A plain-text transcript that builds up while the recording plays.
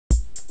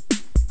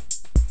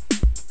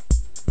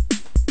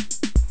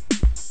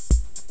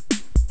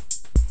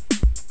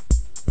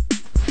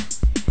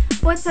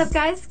What's up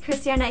guys,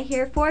 Christy Arnett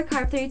here for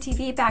Card Player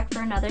TV, back for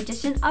another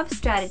edition of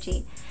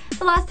Strategy.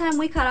 The last time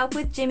we caught up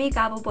with Jimmy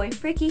Gobbleboy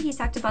Fricke, he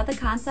talked about the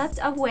concept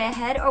of way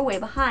ahead or way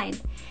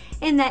behind.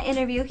 In that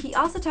interview, he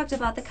also talked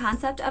about the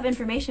concept of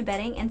information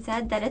betting and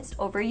said that it's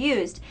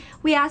overused.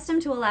 We asked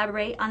him to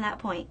elaborate on that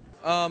point.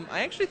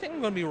 I actually think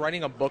I'm going to be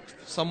writing a book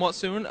somewhat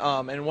soon,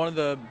 and one of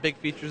the big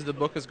features of the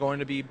book is going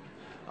to be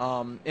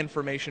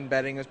information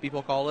betting, as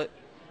people call it.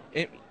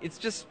 It's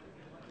just,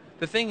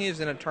 the thing is,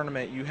 in a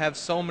tournament, you have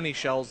so many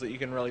shells that you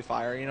can really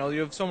fire. You know,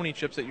 you have so many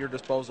chips at your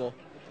disposal.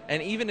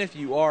 And even if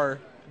you are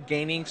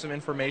gaining some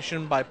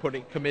information by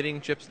committing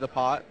chips to the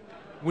pot,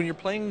 when you're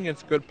playing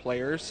against good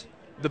players,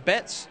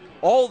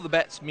 all the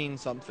bets mean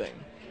something.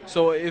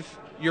 So if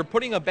you're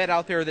putting a bet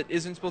out there that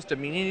isn't supposed to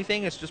mean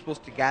anything, it's just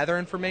supposed to gather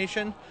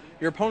information,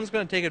 your opponent's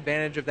going to take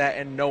advantage of that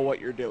and know what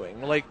you're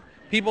doing. Like,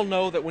 people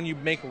know that when you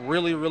make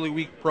really, really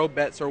weak probe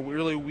bets or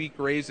really weak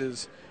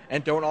raises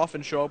and don't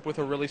often show up with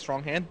a really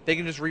strong hand, they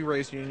can just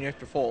re-raise you and you have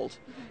to fold.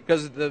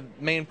 Because the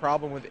main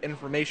problem with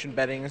information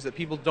betting is that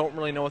people don't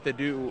really know what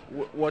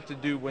to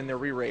do when they're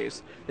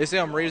re-raised. They say,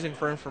 I'm raising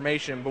for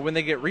information, but when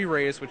they get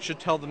re-raised, which should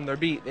tell them they're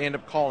beat, they end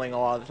up calling a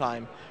lot of the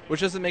time,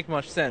 which doesn't make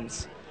much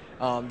sense.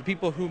 The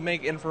people who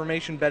make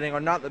information betting are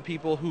not the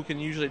people who can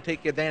usually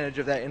take advantage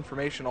of that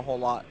information a whole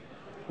lot,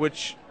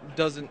 which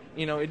doesn't,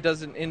 it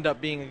doesn't end up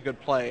being a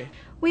good play.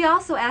 We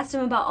also asked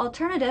him about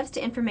alternatives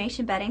to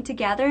information betting to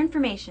gather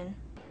information.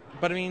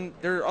 But I mean,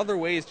 there are other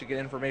ways to get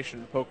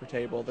information at the poker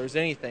table. There's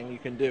anything you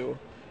can do.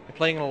 You're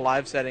playing in a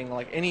live setting,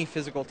 like any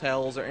physical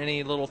tells or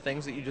any little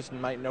things that you just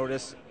might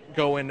notice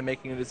go into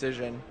making a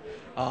decision.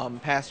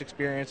 Past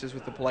experiences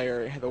with the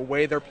player, the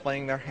way they're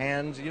playing their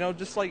hands,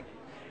 just like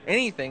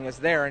anything is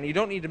there, and you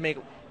don't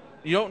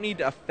need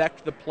to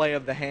affect the play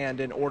of the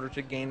hand in order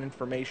to gain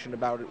information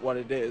about what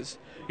it is.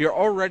 You're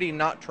already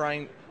not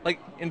trying, like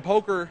in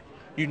poker,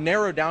 you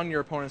narrow down your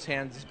opponent's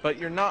hands, but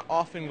you're not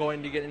often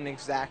going to get an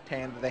exact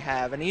hand that they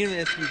have. And even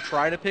if you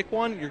try to pick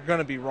one, you're going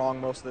to be wrong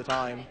most of the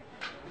time.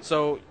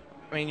 So,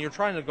 I mean, you're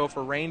trying to go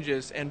for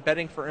ranges, and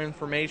betting for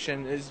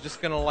information is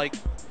just going to,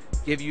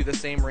 give you the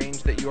same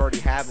range that you already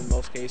have in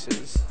most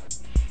cases.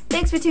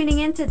 Thanks for tuning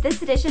in to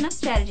this edition of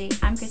Strategy.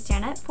 I'm Christy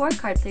Arnett for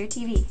Card Player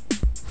TV.